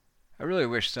I really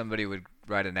wish somebody would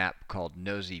write an app called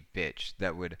Nosy Bitch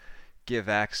that would give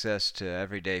access to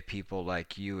everyday people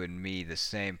like you and me the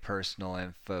same personal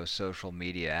info social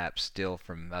media apps steal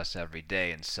from us every day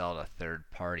and sell to third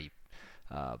party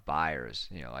buyers,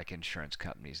 like insurance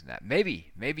companies and that.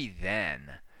 Maybe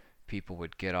then people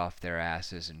would get off their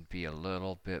asses and be a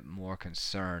little bit more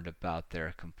concerned about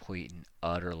their complete and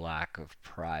utter lack of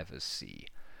privacy.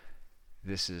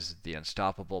 This is the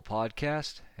Unstoppable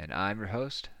Podcast, and I'm your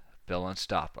host, Bill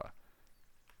Unstoppa.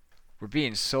 We're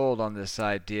being sold on this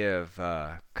idea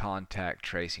of contact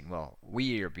tracing. Well,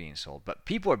 we are being sold, but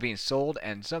people are being sold,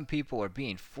 and some people are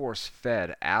being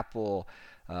force-fed. Apple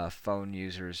phone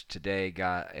users today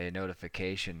got a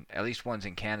notification, at least ones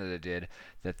in Canada did,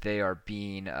 that they are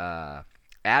being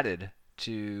added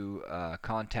to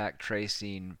contact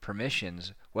tracing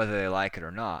permissions, whether they like it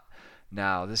or not.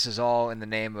 Now, this is all in the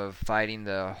name of fighting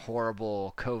the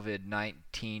horrible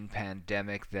COVID-19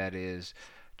 pandemic that is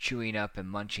chewing up and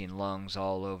munching lungs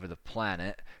all over the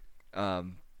planet.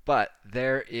 But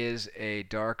there is a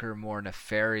darker, more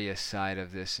nefarious side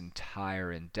of this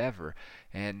entire endeavor.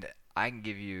 And I can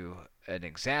give you an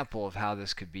example of how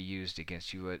this could be used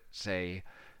against you. Let's say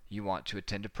you want to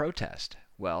attend a protest.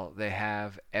 Well, they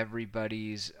have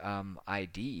everybody's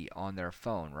ID on their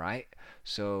phone, right?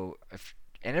 So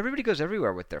and everybody goes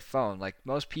everywhere with their phone. Like,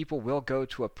 most people will go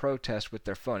to a protest with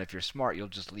their phone. If you're smart, you'll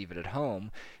just leave it at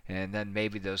home, and then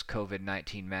maybe those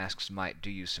COVID-19 masks might do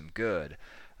you some good.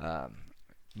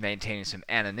 Maintaining some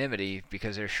anonymity,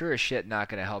 because they're sure as shit not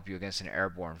going to help you against an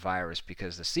airborne virus,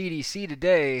 because the CDC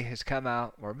today has come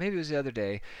out, or maybe it was the other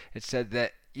day, it said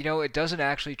that, it doesn't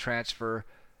actually transfer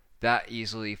that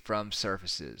easily from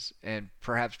surfaces, and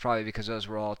probably because those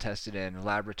were all tested in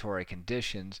laboratory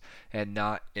conditions and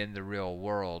not in the real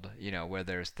world, where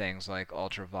there's things like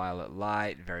ultraviolet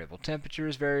light, variable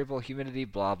temperatures, variable humidity,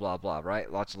 blah blah blah,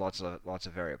 right? Lots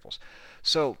of variables.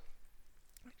 So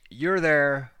you're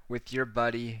there with your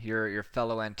buddy, your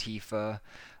fellow Antifa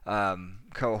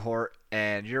cohort,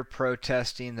 and you're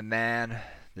protesting the man,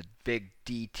 the big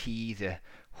DT, the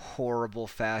horrible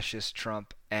fascist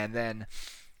Trump, and then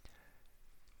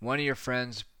one of your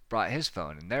friends brought his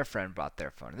phone, and their friend brought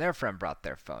their phone, and their friend brought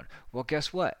their phone. Well,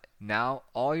 guess what? Now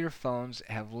all your phones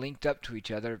have linked up to each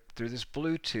other through this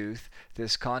Bluetooth,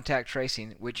 this contact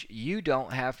tracing, which you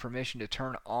don't have permission to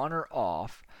turn on or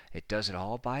off. It does it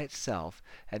all by itself,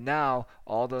 and now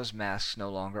all those masks no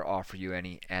longer offer you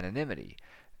any anonymity.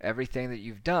 Everything that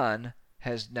you've done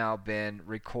has now been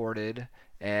recorded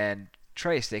and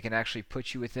traced. They can actually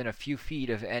put you within a few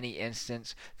feet of any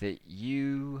instance that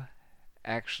you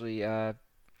actually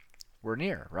were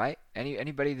near, right?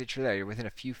 Anybody that you're there, you're within a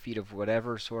few feet of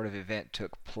whatever sort of event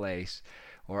took place,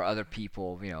 or other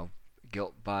people,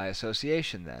 guilt by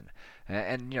association then.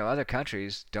 And other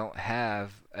countries don't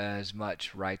have as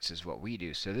much rights as what we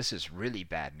do, so this is really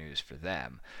bad news for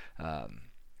them.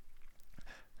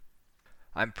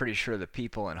 I'm pretty sure the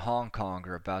people in Hong Kong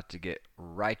are about to get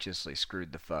righteously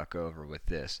screwed the fuck over with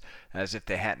this, as if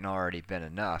they hadn't already been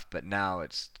enough, but now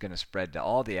it's going to spread to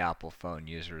all the Apple phone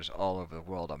users all over the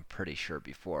world, I'm pretty sure,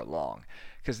 before long.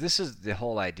 Because this is the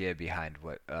whole idea behind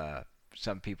what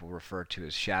some people refer to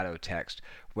as shadow text,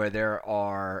 where there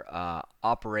are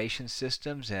operation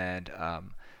systems and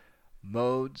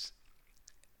modes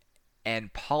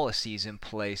and policies in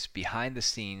place behind the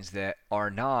scenes that are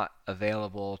not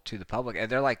available to the public. And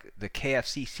they're like the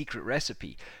KFC secret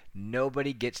recipe.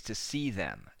 Nobody gets to see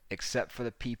them except for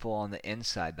the people on the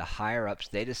inside. The higher ups,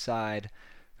 they decide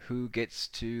who gets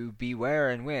to be where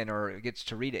and when, or gets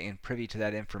to read it and privy to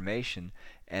that information,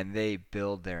 and they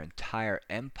build their entire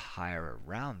empire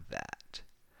around that.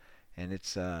 And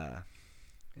it's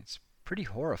pretty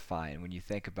horrifying when you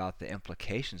think about the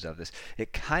implications of this.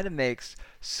 It kind of makes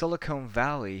Silicon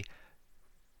Valley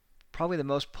probably the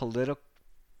most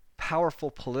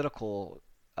powerful political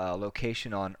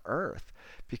location on Earth,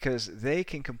 because they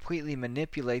can completely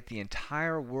manipulate the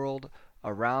entire world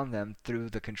around them through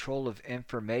the control of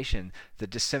information, the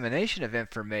dissemination of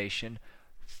information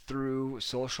through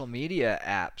social media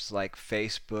apps like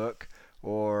Facebook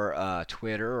or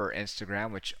Twitter or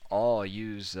Instagram, which all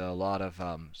use a lot of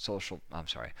a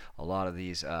lot of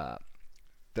these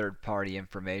third-party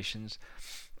informations,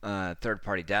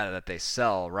 third-party data that they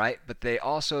sell, right? But they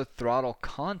also throttle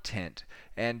content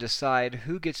and decide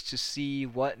who gets to see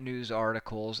what news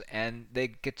articles, and they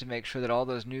get to make sure that all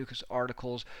those news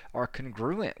articles are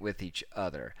congruent with each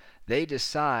other. They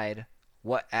decide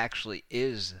what actually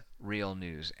is real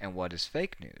news and what is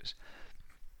fake news.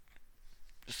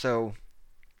 So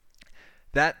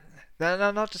that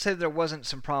not to say that there wasn't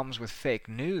some problems with fake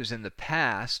news in the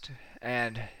past,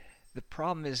 and the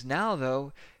problem is now,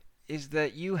 though, is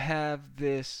that you have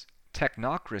this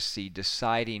technocracy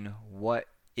deciding what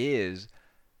is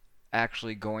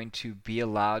actually going to be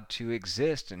allowed to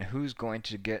exist and who's going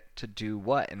to get to do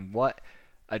what and what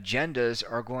agendas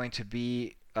are going to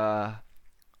be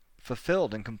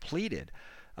fulfilled and completed.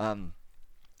 Um,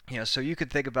 so you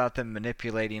could think about them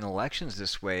manipulating elections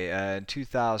this way. In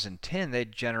 2010, they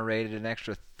generated an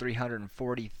extra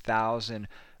 340,000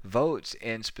 votes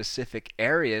in specific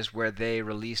areas where they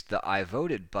released the I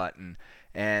voted button.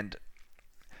 And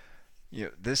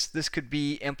this could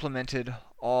be implemented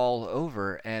all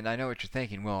over. And I know what you're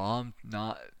thinking. Well, I'm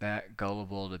not that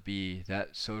gullible to be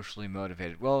that socially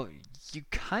motivated. Well, you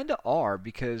kind of are,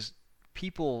 because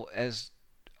people, as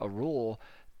a rule,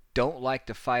 don't like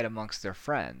to fight amongst their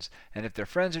friends. And if their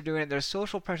friends are doing it, there's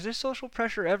social pressure. There's social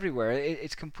pressure everywhere.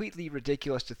 It's completely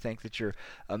ridiculous to think that you're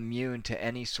immune to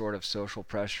any sort of social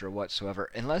pressure whatsoever,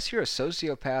 unless you're a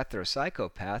sociopath or a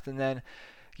psychopath, and then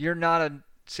you're not a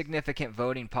significant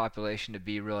voting population to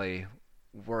be really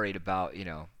worried about,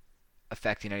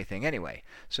 affecting anything anyway.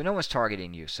 So no one's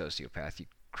targeting you, sociopath, you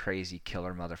crazy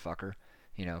killer motherfucker.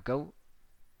 Go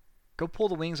pull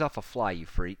the wings off a fly, you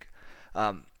freak.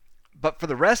 But for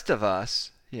the rest of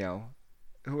us,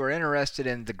 who are interested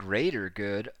in the greater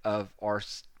good of our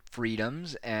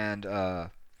freedoms and our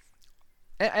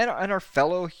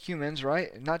fellow humans,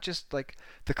 right? Not just like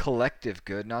the collective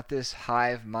good, not this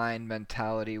hive mind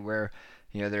mentality where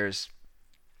there's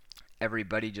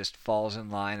everybody just falls in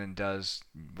line and does,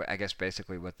 I guess,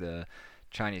 basically what the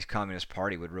Chinese Communist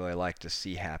Party would really like to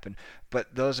see happen.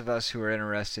 But those of us who are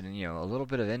interested in, a little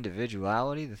bit of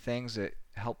individuality, the things that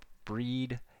help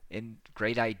breed in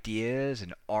great ideas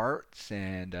and arts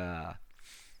and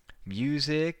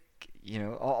music,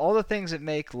 all the things that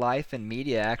make life and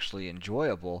media actually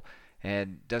enjoyable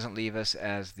and doesn't leave us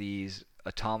as these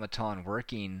automaton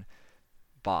working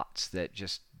bots that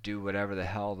just do whatever the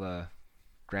hell the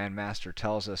Grandmaster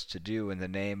tells us to do in the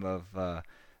name of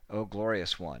Oh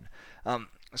Glorious One.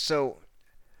 So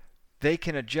they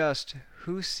can adjust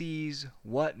who sees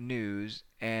what news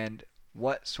and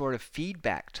what sort of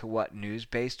feedback to what news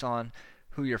based on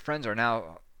who your friends are.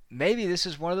 Now, maybe this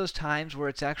is one of those times where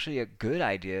it's actually a good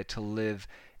idea to live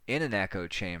in an echo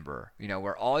chamber,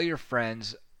 where all your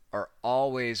friends are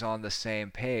always on the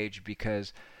same page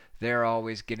because they're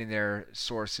always getting their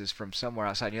sources from somewhere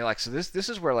outside. So this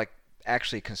is where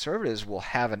actually conservatives will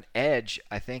have an edge,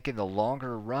 I think, in the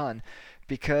longer run,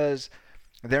 because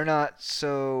they're not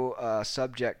so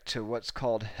subject to what's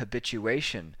called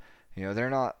habituation. They're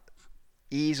not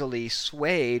easily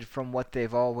swayed from what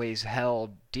they've always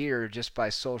held dear just by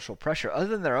social pressure, other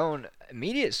than their own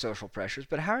immediate social pressures.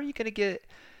 But how are you going to get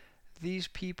these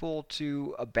people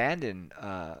to abandon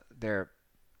their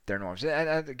norms?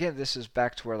 And again, this is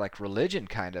back to where religion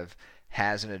kind of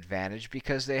has an advantage,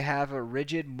 because they have a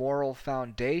rigid moral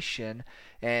foundation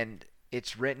and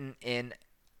it's written in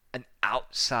an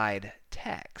outside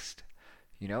text.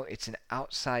 It's an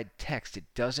outside text. It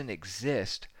doesn't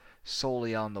exist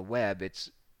solely on the web.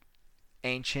 It's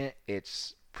ancient,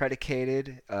 it's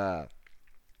predicated,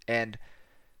 and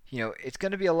it's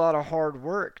going to be a lot of hard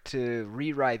work to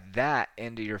rewrite that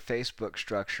into your Facebook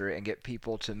structure and get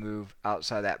people to move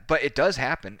outside that. But it does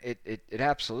happen. It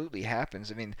absolutely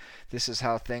happens. I mean, this is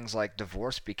how things like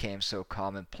divorce became so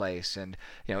commonplace, and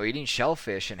eating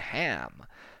shellfish and ham.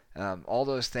 All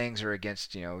those things are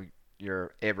against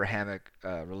your Abrahamic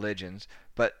religions,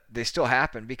 but they still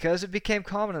happen because it became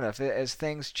common enough as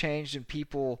things changed and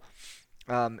people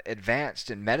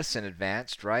advanced and medicine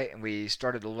advanced, right? And we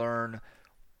started to learn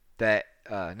that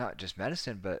not just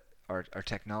medicine, but our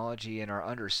technology and our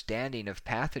understanding of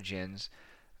pathogens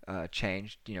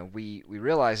changed. We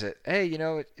realized that, hey,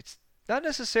 it's not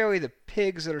necessarily the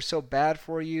pigs that are so bad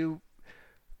for you,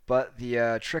 but the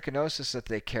trichinosis that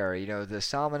they carry, the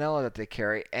salmonella that they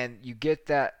carry, and you get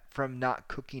that from not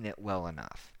cooking it well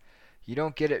enough. You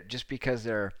don't get it just because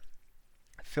they're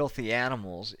filthy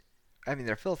animals. I mean,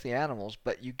 they're filthy animals,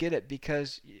 but you get it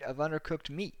because of undercooked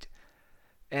meat.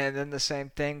 And then the same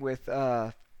thing with,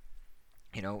 the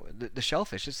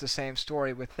shellfish. It's the same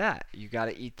story with that. You got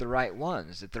to eat the right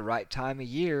ones at the right time of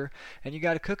year, and you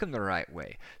got to cook them the right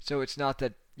way. So it's not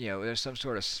that, there's some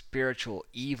sort of spiritual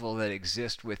evil that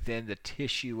exists within the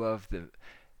tissue of the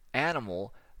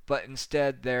animal, but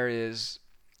instead there is,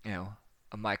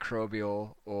 a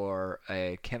microbial or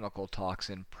a chemical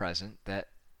toxin present that,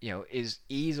 is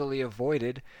easily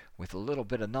avoided with a little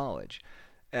bit of knowledge.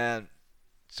 And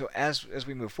so as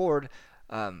we move forward,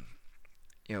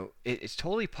 it's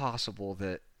totally possible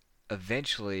that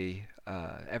eventually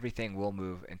everything will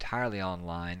move entirely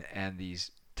online, and these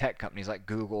tech companies like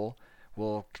Google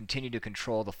will continue to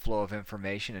control the flow of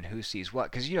information and who sees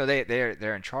what, because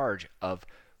they're in charge of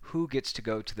who gets to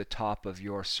go to the top of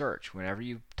your search. Whenever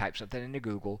you type something into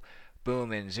Google,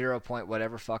 boom, in 0 point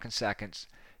whatever fucking seconds,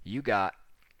 you got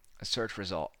a search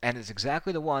result, and it's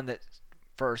exactly the one that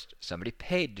first somebody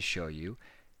paid to show you,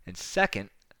 and second,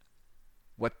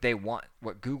 what they want,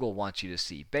 what Google wants you to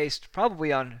see, based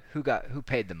probably on who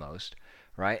paid the most,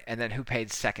 right? And then who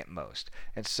paid second most.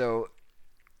 And so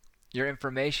your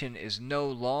information is no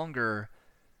longer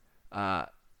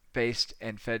based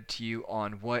and fed to you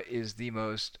on what is the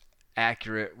most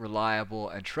accurate, reliable,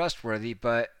 and trustworthy,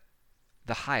 but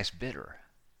the highest bidder.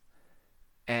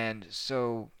 And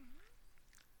so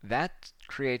that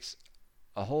creates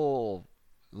a whole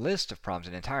list of problems,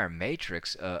 an entire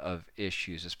matrix of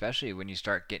issues, especially when you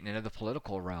start getting into the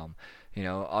political realm.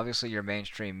 Obviously your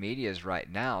mainstream medias right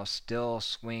now still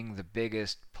swing the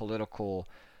biggest political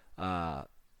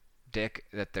dick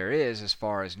that there is as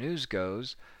far as news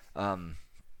goes,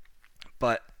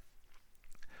 but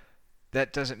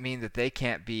that doesn't mean that they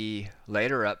can't be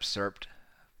later usurped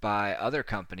by other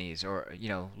companies or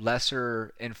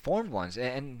lesser informed ones.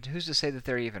 And who's to say that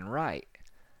they're even right?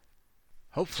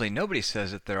 Hopefully nobody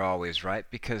says that they're always right,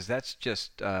 because that's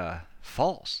just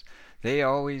false. They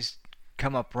always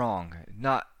come up wrong.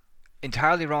 Not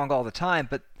entirely wrong all the time,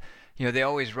 but they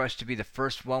always rush to be the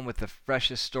first one with the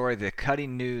freshest story, the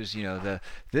cutting news,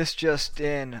 this just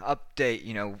in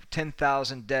update,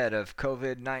 10,000 dead of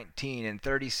COVID-19 in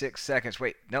 36 seconds.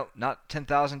 Wait, no, not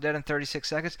 10,000 dead in 36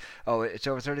 seconds. Oh, it's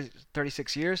over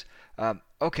 36 years?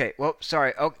 Okay, well,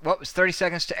 sorry. Oh, well, it's 30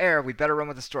 seconds to air. We better run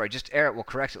with the story. Just air it. We'll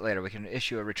correct it later. We can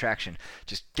issue a retraction.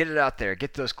 Just get it out there.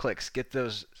 Get those clicks. Get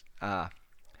those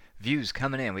views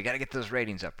coming in. We got to get those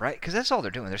ratings up, right? Because that's all they're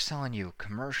doing. They're selling you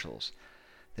commercials.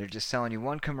 They're just selling you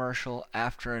one commercial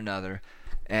after another,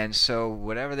 and so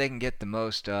whatever they can get the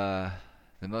most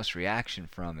reaction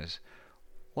from is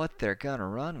what they're gonna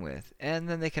run with, and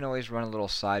then they can always run a little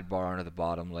sidebar onto the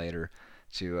bottom later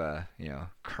to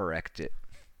correct it.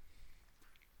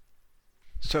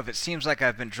 So if it seems like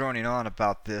I've been droning on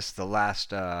about this the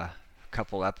last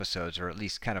couple episodes, or at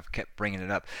least kind of kept bringing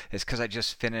it up, it's because I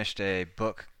just finished a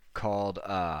book called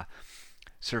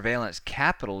Surveillance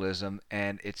Capitalism,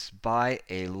 and it's by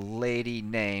a lady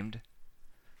named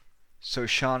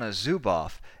Shoshana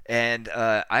Zuboff. And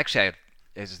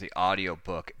this is the audio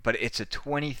book, but it's a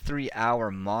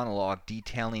 23-hour monologue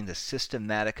detailing the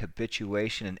systematic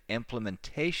habituation and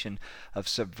implementation of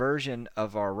subversion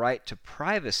of our right to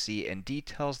privacy, and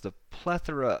details the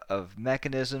plethora of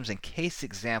mechanisms and case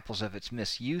examples of its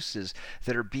misuses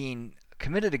that are being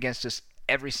committed against us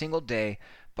every single day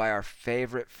by our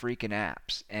favorite freaking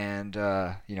apps, and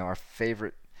our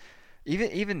favorite,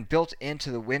 even built into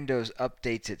the Windows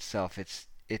updates itself. It's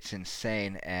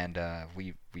insane, and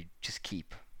we just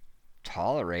keep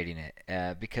tolerating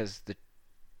it because the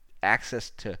access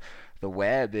to the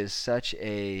web is such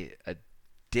a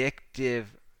addictive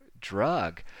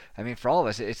drug. I mean, for all of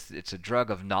us, it's a drug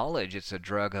of knowledge. It's a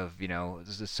drug of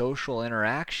the social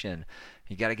interaction.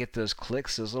 You got to get those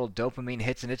clicks, those little dopamine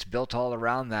hits, and it's built all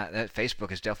around that. That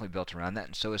Facebook is definitely built around that,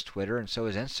 and so is Twitter, and so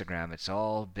is Instagram. It's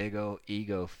all big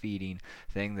ego feeding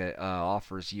thing that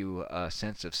offers you a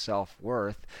sense of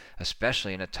self-worth,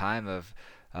 especially in a time of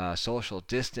social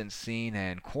distancing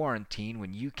and quarantine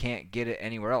when you can't get it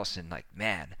anywhere else. And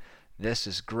man, this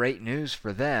is great news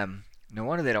for them. No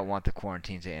wonder they don't want the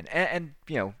quarantines in. And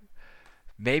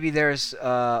maybe there's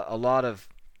a lot of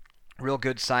real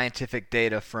good scientific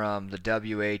data from the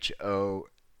WHO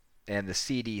and the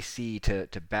CDC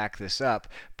to back this up,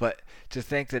 but to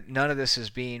think that none of this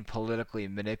is being politically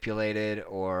manipulated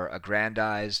or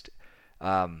aggrandized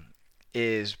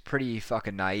is pretty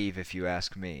fucking naive, if you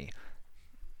ask me.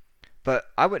 But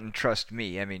I wouldn't trust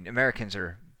me. I mean, Americans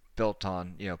are built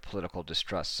on political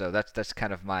distrust, so that's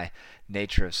kind of my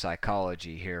nature of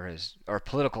psychology here, or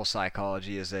political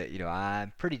psychology, is that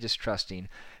I'm pretty distrusting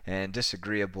and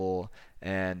disagreeable,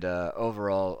 and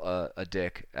overall a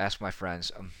dick. Ask my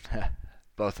friends,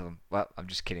 both of them. Well, I'm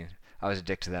just kidding. I was a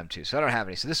dick to them too, so I don't have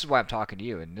any. So this is why I'm talking to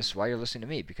you, and this is why you're listening to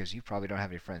me, because you probably don't have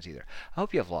any friends either. I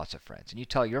hope you have lots of friends, and you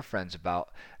tell your friends about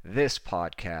this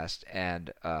podcast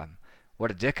and what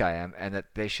a dick I am, and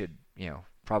that they should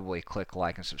probably click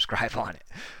like and subscribe on it.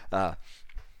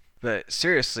 But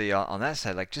seriously, on that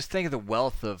side, just think of the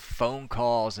wealth of phone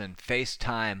calls and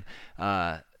FaceTime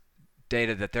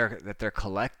data that they're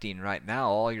collecting right now.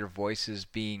 All your voices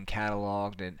being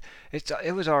cataloged, and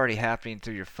it was already happening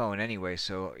through your phone anyway.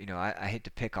 So I hate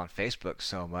to pick on Facebook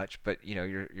so much, but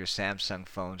your Samsung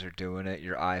phones are doing it,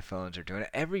 your iPhones are doing it.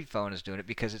 Every phone is doing it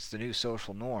because it's the new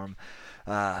social norm.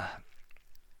 And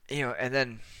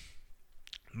then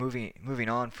moving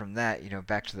on from that,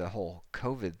 back to the whole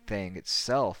COVID thing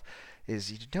itself,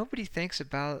 is nobody thinks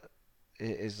about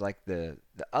is like the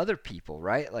other people,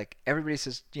 right? Like everybody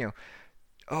says,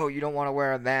 oh, you don't want to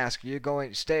wear a mask, you're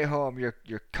going stay home,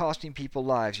 you're costing people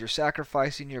lives, you're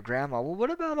sacrificing your grandma. Well, what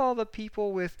about all the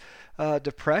people with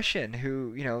depression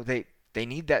who, they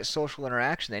need that social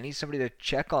interaction. They need somebody to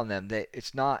check on them.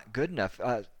 It's not good enough.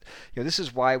 This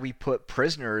is why we put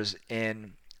prisoners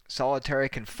in solitary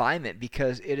confinement,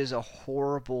 because it is a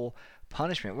horrible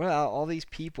punishment. Well, all these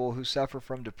people who suffer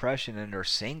from depression and are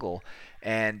single,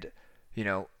 and you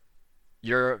know,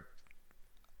 you're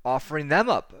offering them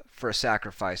up for a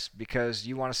sacrifice because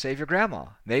you want to save your grandma.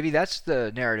 Maybe that's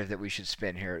the narrative that we should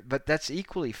spin here. But that's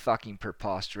equally fucking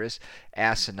preposterous,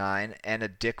 asinine, and a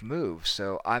dick move.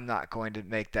 So I'm not going to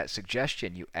make that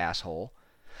suggestion, you asshole.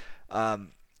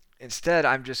 Um, Instead,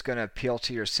 I'm just going to appeal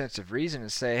to your sense of reason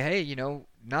and say, hey,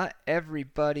 not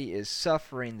everybody is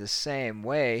suffering the same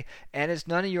way, and it's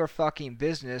none of your fucking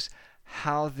business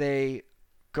how they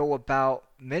go about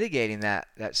mitigating that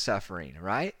suffering,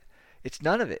 right? It's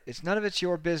none of it. It's none of it's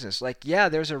your business. Like, yeah,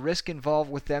 there's a risk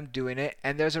involved with them doing it,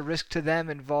 and there's a risk to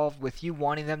them involved with you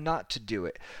wanting them not to do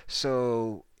it.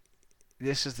 So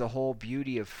this is the whole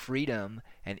beauty of freedom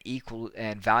and equal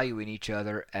and valuing each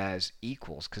other as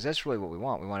equals, because that's really what we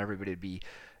want. We want everybody to be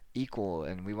equal,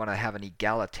 and we want to have an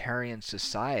egalitarian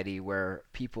society where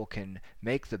people can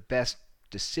make the best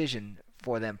decision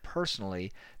for them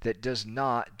personally that does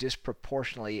not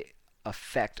disproportionately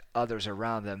affect others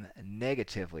around them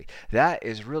negatively. That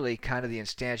is really kind of the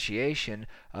instantiation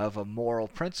of a moral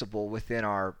principle within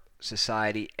our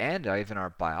society and even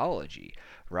our biology,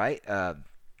 right?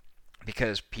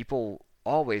 Because people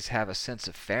always have a sense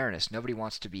of fairness. Nobody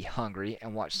wants to be hungry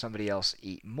and watch somebody else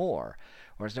eat more,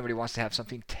 whereas nobody wants to have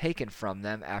something taken from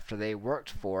them after they worked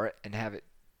for it and have it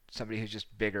somebody who's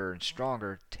just bigger and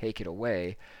stronger take it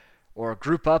away, or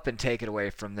group up and take it away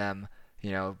from them,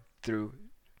 through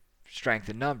strength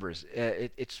in numbers.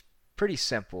 It's pretty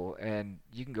simple, and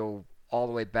you can go all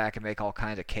the way back and make all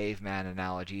kinds of caveman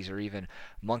analogies, or even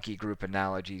monkey group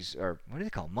analogies, or what do they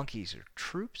call them? Monkeys or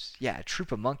troops? Yeah, a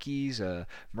troop of monkeys, a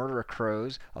murder of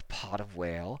crows, a pod of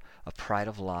whale, a pride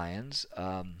of lions.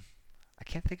 I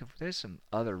can't think of. There's some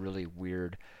other really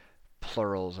weird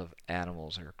plurals of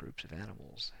animals or groups of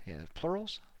animals. Yeah,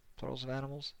 plurals of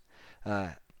animals. Uh,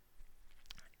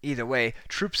 Either way,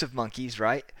 troops of monkeys,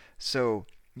 right? So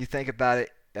you think about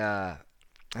it. I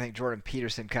think Jordan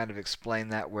Peterson kind of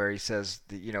explained that, where he says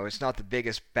that, it's not the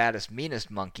biggest, baddest, meanest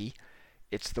monkey.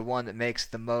 It's the one that makes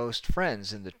the most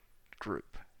friends in the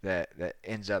group that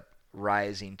ends up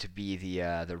rising to be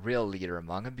the real leader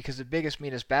among them, because the biggest,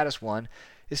 meanest, baddest one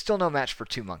is still no match for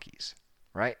two monkeys,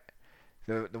 right?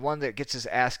 The one that gets his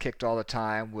ass kicked all the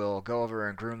time will go over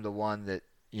and groom the one that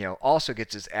also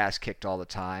gets his ass kicked all the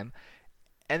time,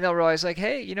 and they'll realize, like,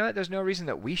 hey, you know what? There's no reason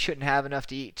that we shouldn't have enough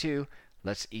to eat too.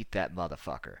 Let's eat that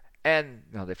motherfucker. And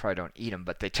no, they probably don't eat him,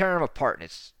 but they tear him apart, and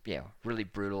it's really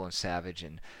brutal and savage.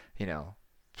 And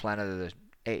Planet of the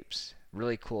Apes,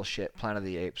 really cool shit. Planet of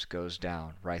the Apes goes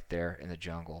down right there in the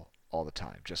jungle all the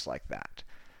time, just like that.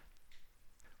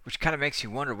 Which kind of makes you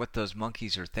wonder what those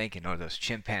monkeys are thinking, or those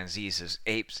chimpanzees, those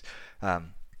apes,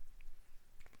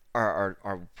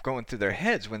 are going through their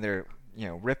heads when they're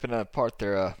ripping apart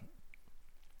their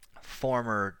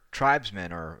former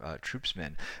tribesmen or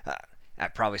troopsmen.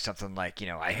 Probably something like,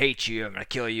 I hate you, I'm going to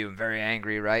kill you, I'm very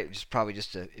angry, right? It's probably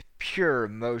just a pure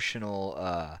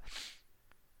emotional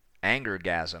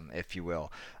anger-gasm, if you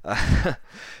will.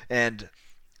 and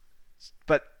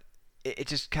But it's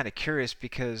just kind of curious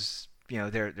because,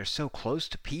 they're so close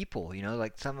to people,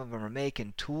 like some of them are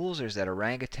making tools. There's that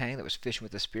orangutan that was fishing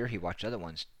with a spear. He watched other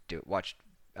ones do it, watched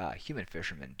human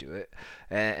fishermen do it.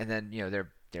 And then,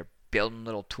 they're building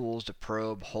little tools to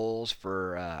probe holes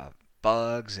for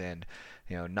bugs, and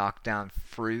knock down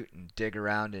fruit and dig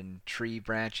around in tree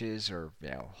branches, or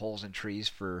holes in trees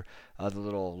for other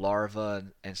little larvae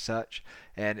and such.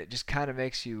 And it just kind of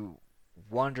makes you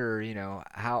wonder,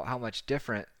 how much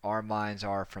different our minds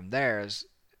are from theirs,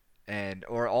 and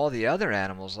or all the other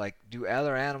animals. Like, do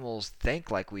other animals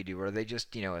think like we do, or are they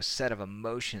just a set of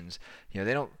emotions?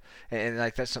 They don't. And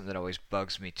like, that's something that always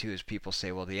bugs me too, is people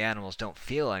say, well, the animals don't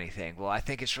feel anything. Well, I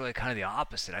think it's really kind of the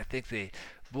opposite. I think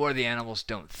more the animals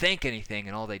don't think anything,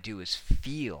 and all they do is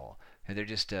feel. And they're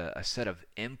just a set of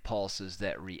impulses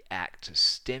that react to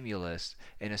stimulus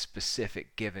in a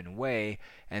specific given way,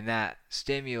 and that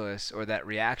stimulus or that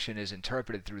reaction is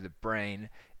interpreted through the brain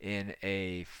in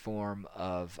a form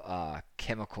of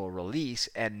chemical release,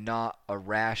 and not a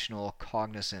rational,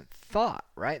 cognizant thought,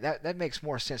 right? That makes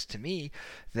more sense to me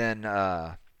than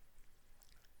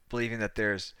believing that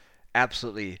there's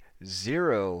absolutely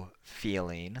zero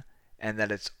feeling and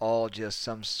that it's all just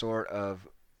some sort of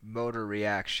motor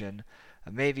reaction.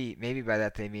 Maybe by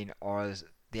that they mean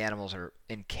the animals are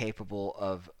incapable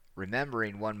of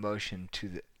remembering one motion to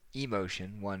the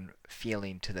emotion, one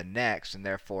feeling to the next, and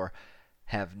therefore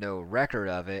have no record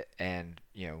of it. And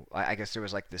I guess there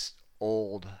was like this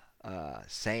old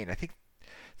saying. I think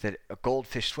that a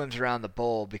goldfish swims around the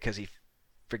bowl because he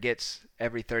forgets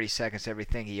every 30 seconds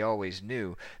everything he always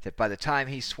knew. That by the time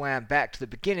he swam back to the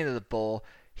beginning of the bowl,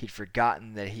 he'd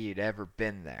forgotten that he had ever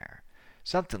been there.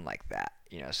 Something like that.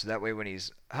 So that way when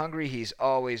he's hungry, he's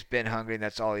always been hungry, and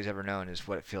that's all he's ever known is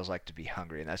what it feels like to be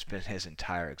hungry, and that's been his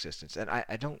entire existence. And I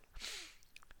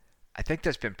think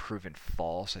that's been proven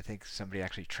false. I think somebody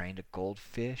actually trained a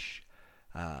goldfish,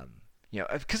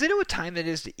 because they know what time it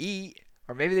is to eat.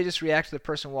 Or maybe they just react to the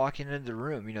person walking into the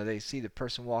room. They see the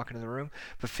person walking in the room.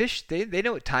 But fish, they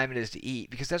know what time it is to eat,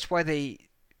 because that's why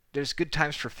there's good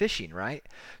times for fishing, right?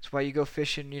 That's why you go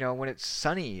fishing, when it's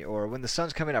sunny or when the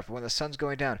sun's coming up or when the sun's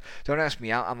going down. Don't ask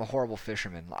me. I'm a horrible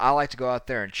fisherman. I like to go out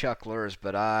there and chuck lures,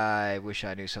 but I wish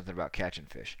I knew something about catching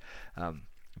fish.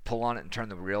 Pull on it and turn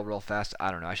the reel real fast.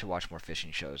 I don't know. I should watch more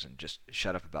fishing shows and just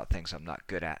shut up about things I'm not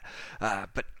good at.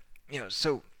 But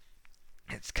so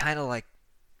it's kind of like,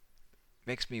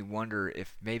 makes me wonder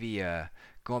if maybe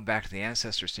going back to the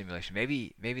ancestor simulation,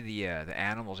 maybe the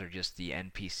animals are just the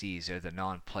NPCs, or the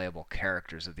non-playable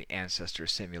characters of the ancestor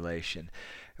simulation,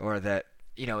 or that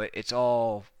it's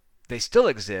all, they still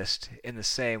exist in the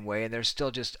same way, and there's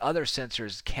still just other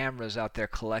sensors, cameras out there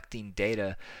collecting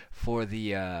data for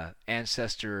the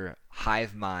ancestor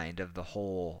hive mind of the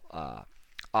whole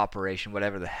operation,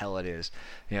 whatever the hell it is.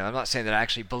 I'm not saying that I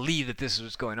actually believe that this is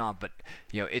what's going on, but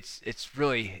it's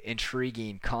really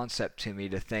intriguing concept to me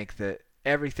to think that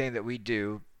everything that we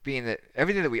do, being that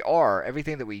everything that we are,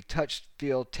 everything that we touch,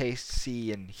 feel, taste,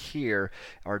 see, and hear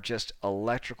are just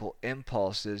electrical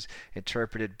impulses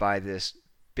interpreted by this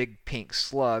big pink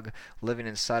slug living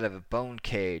inside of a bone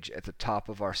cage at the top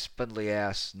of our spindly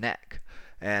ass neck.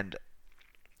 And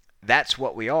that's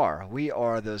what we are. We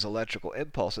are those electrical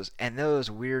impulses, and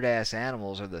those weird-ass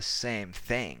animals are the same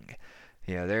thing.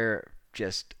 They're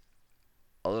just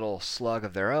a little slug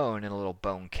of their own in a little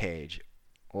bone cage,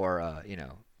 or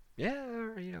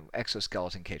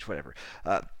exoskeleton cage, whatever.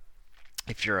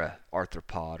 If you're a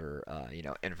arthropod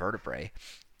or invertebrate,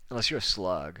 unless you're a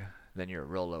slug, then you're a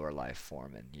real lower life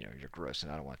form, and you're gross,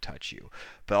 and I don't want to touch you.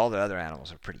 But all the other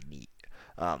animals are pretty neat.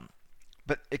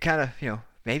 But it kind of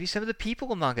maybe some of the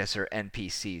people among us are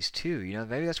NPCs too.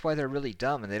 Maybe that's why they're really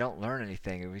dumb and they don't learn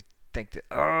anything. And we think that,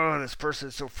 this person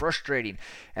is so frustrating,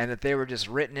 and that they were just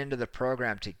written into the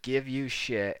program to give you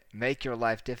shit, make your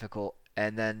life difficult,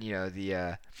 and then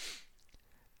the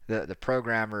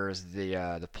programmers,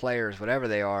 the players, whatever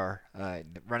they are,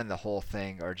 running the whole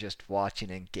thing, are just watching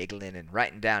and giggling and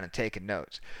writing down and taking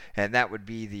notes. And that would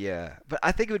be but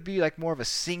I think it would be like more of a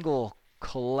single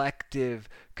collective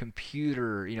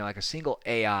computer, like a single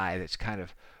AI that's kind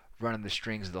of running the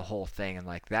strings of the whole thing, and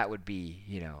like that would be,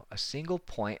 a single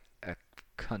point, a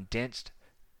condensed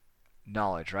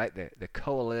knowledge, right? The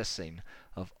coalescing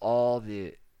of all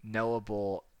the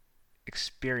knowable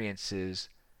experiences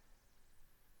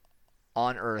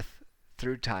on Earth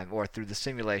through time, or through the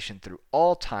simulation, through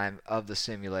all time of the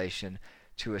simulation,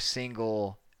 to a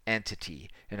single entity.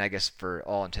 And I guess for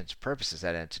all intents and purposes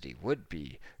that entity would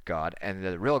be God, and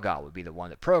the real God would be the one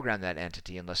that programmed that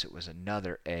entity, unless it was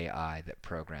another AI that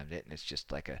programmed it, and it's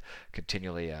just like a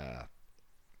continually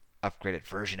upgraded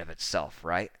version of itself,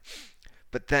 right?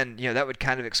 But then that would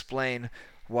kind of explain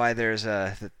why there's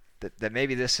that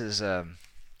maybe this is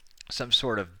some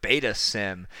sort of beta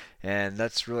sim, and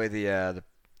that's really the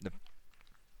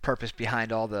purpose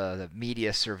behind all the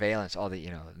media surveillance, all the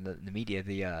the media,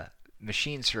 the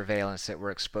machine surveillance that we're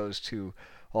exposed to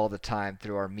all the time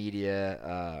through our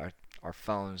media, our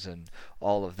phones, and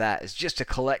all of that, is just to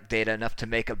collect data enough to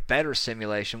make a better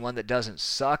simulation, one that doesn't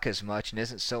suck as much and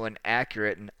isn't so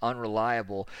inaccurate and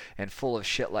unreliable and full of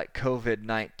shit like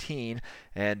COVID-19.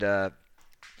 And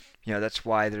that's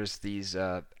why there's these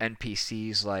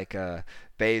NPCs like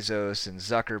Bezos and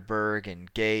Zuckerberg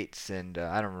and Gates and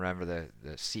I don't remember the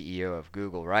CEO of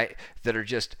Google, right? That are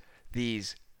just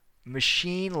these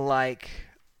machine-like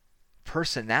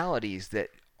personalities that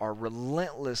are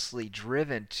relentlessly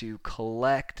driven to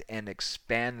collect and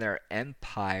expand their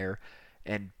empire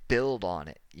and build on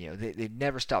it. They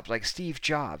never stop. Like Steve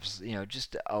Jobs,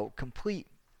 just a complete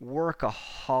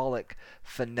workaholic,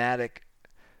 fanatic,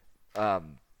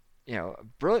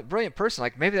 brilliant person.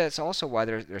 Like maybe that's also why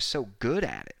they're so good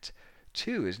at it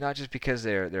too. Is not just because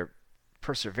they're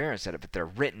perseverance at it, but they're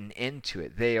written into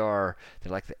it. They're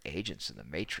like the agents in the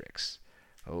Matrix.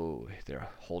 Oh, they're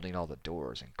holding all the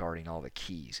doors and guarding all the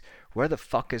keys. Where the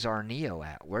fuck is our Neo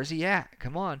at? Where's he at?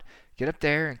 Come on, get up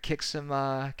there and kick some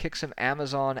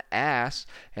Amazon ass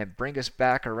and bring us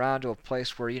back around to a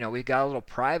place where we got a little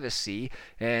privacy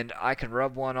and I can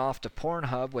rub one off to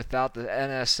Pornhub without the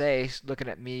NSA looking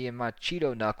at me and my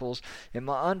Cheeto knuckles in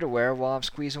my underwear while I'm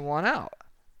squeezing one out.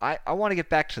 I want to get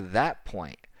back to that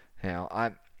point.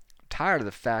 I'm tired of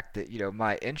the fact that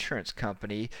my insurance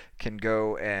company can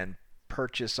go and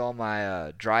purchase all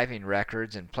my driving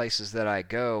records and places that I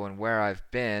go and where I've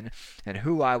been and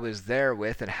who I was there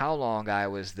with and how long I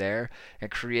was there and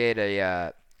create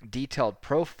a detailed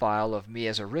profile of me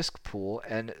as a risk pool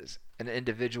and an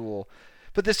individual.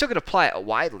 But they're still going to apply it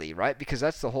widely, right? Because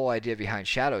that's the whole idea behind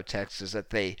shadow text, is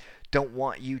that they don't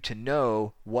want you to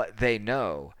know what they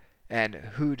know. And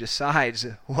who decides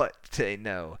what they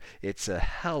know? It's a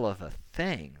hell of a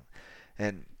thing.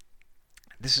 And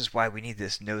this is why we need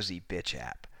this Nosy Bitch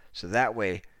app. So that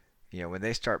way, when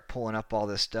they start pulling up all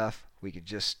this stuff, we can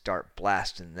just start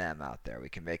blasting them out there. We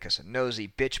can make us a Nosy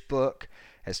Bitch book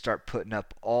and start putting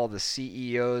up all the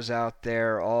CEOs out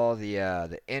there, all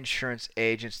the insurance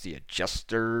agents, the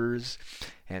adjusters,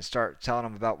 and start telling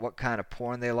them about what kind of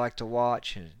porn they like to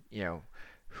watch and,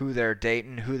 who they're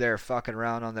dating, who they're fucking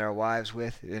around on their wives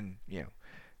with, and,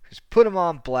 just put them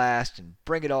on blast and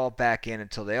bring it all back in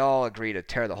until they all agree to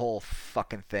tear the whole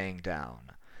fucking thing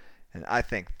down. And I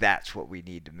think that's what we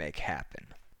need to make happen.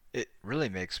 It really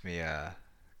makes me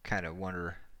kind of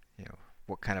wonder,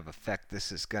 what kind of effect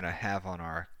this is going to have on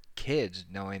our kids,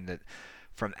 knowing that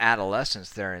from adolescence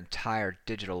their entire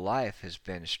digital life has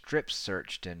been strip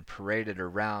searched and paraded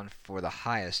around for the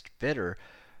highest bidder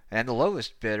and the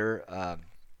lowest bidder.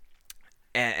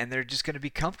 And they're just going to be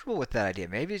comfortable with that idea.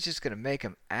 Maybe it's just going to make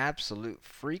them absolute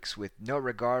freaks with no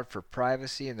regard for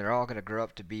privacy, and they're all going to grow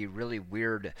up to be really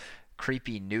weird,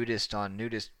 creepy nudists on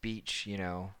nudist beach,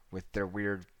 with their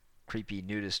weird, creepy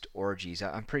nudist orgies.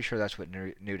 I'm pretty sure that's what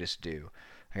nudists do.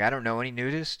 Like, I don't know any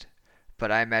nudists,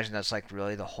 but I imagine that's like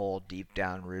really the whole deep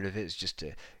down root of it is just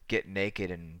to get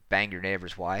naked and bang your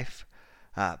neighbor's wife.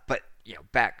 But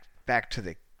back to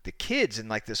the kids and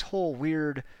like this whole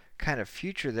weird kind of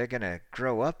future they're going to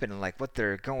grow up in, and like what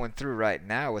they're going through right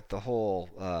now with the whole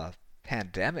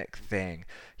pandemic thing.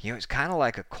 It's kind of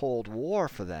like a Cold War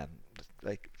for them.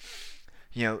 Like,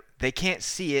 they can't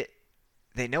see it.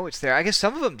 They know it's there. I guess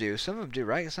some of them do. Some of them do,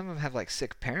 right? Some of them have like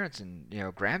sick parents and,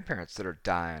 grandparents that are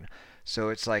dying. So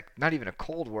it's like not even a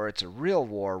Cold War. It's a real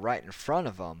war right in front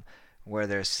of them where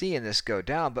they're seeing this go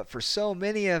down. But for so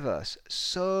many of us,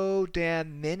 so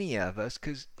damn many of us,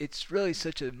 because it's really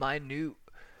such a minute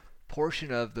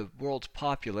portion of the world's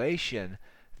population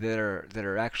that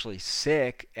are actually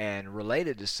sick and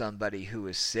related to somebody who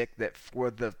is sick, that for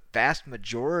the vast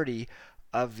majority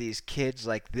of these kids,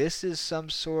 like, this is some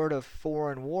sort of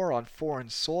foreign war on foreign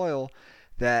soil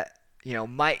that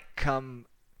might come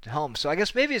home. So I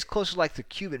guess maybe it's closer to like the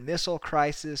Cuban Missile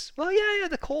Crisis. Well, yeah,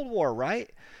 the Cold War,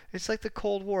 right? It's like the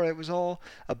Cold War. It was all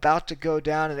about to go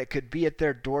down and it could be at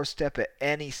their doorstep at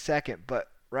any second, but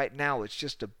right now it's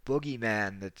just a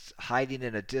boogeyman that's hiding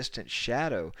in a distant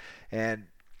shadow. And,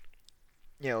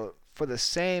 for the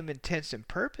same intents and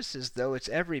purposes, though, it's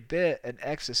every bit an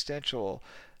existential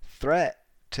threat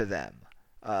to them,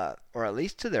 or at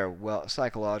least to their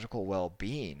psychological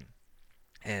well-being.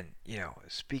 And,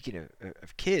 speaking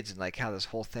of kids and like how this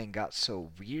whole thing got so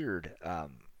weird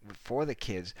for the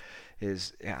kids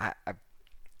is I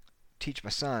teach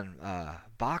my son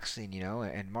boxing,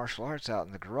 and martial arts out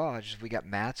in the garage. We got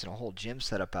mats and a whole gym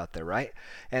set up out there, right?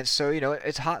 And so,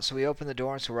 it's hot, so we open the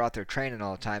door, and so we're out there training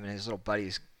all the time, and his little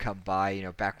buddies come by,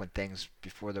 back when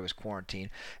before there was quarantine.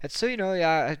 And so,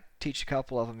 I teach a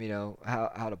couple of them,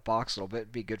 how to box a little bit.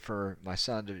 It'd be good for my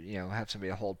son to, have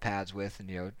somebody to hold pads with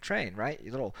and, train, right? A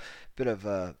little bit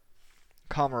of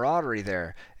camaraderie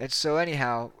there. And so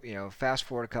anyhow, fast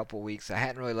forward a couple of weeks, I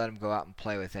hadn't really let him go out and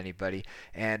play with anybody,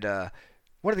 and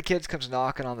one of the kids comes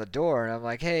knocking on the door, and I'm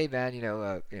like, hey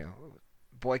man,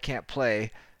 boy can't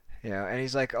play, and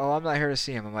he's like, oh, I'm not here to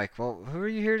see him. I'm like, well, who are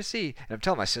you here to see? And I'm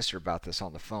telling my sister about this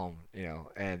on the phone,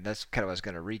 and that's kind of what I was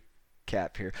going to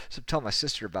recap here. So I'm telling my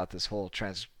sister about this whole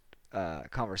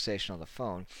conversation on the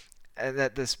phone. And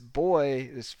that this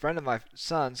friend of my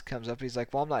son's, comes up. He's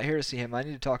like, well, I'm not here to see him. I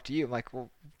need to talk to you. I'm like, well,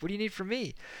 what do you need from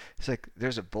me? He's like,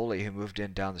 there's a bully who moved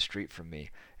in down the street from me.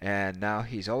 And now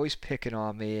he's always picking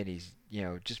on me. And he's,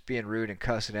 just being rude and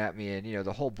cussing at me. And,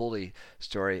 the whole bully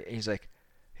story. And he's like,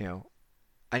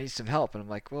 I need some help. And I'm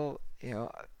like, well,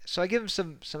 so I give him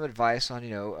some advice on,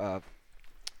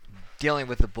 dealing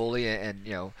with the bully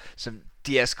and some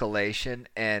de-escalation,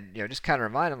 and just kind of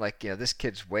remind him, like, this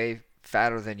kid's way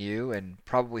fatter than you and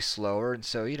probably slower, and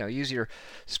so use your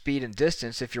speed and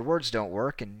distance if your words don't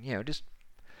work, and just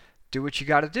do what you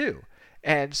got to do.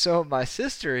 And so my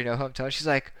sister, who I'm telling, she's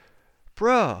like,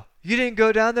 bro, you didn't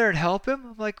go down there and help him?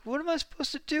 I'm like, what am I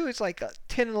supposed to do? It's like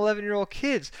 10 and 11-year-old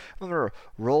kids. I'm going to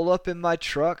roll up in my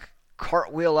truck,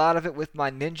 cartwheel out of it with my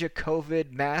Ninja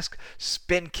COVID mask,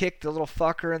 spin kick the little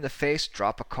fucker in the face,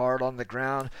 drop a card on the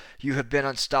ground. You have been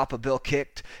unstoppable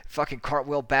kicked. Fucking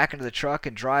cartwheel back into the truck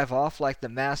and drive off like the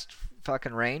masked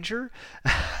fucking ranger.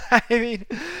 I mean,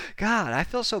 God, I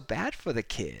feel so bad for the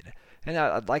kid. And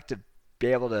I'd like to be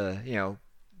able to,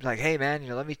 like, hey man,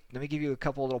 let me give you a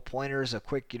couple little pointers, a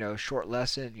quick, short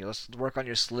lesson. Let's work on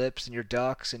your slips and your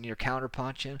ducks and your counter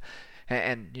punching.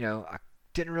 And I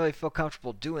didn't really feel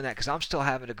comfortable doing that because I'm still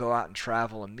having to go out and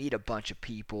travel and meet a bunch of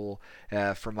people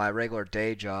for my regular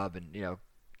day job, and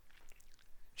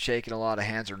shaking a lot of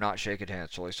hands or not shaking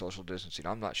hands, solely social distancing.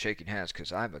 I'm not shaking hands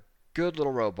because I'm a good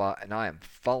little robot and I am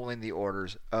following the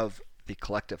orders of the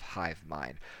collective hive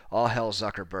mind. All hell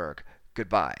Zuckerberg.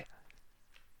 Goodbye.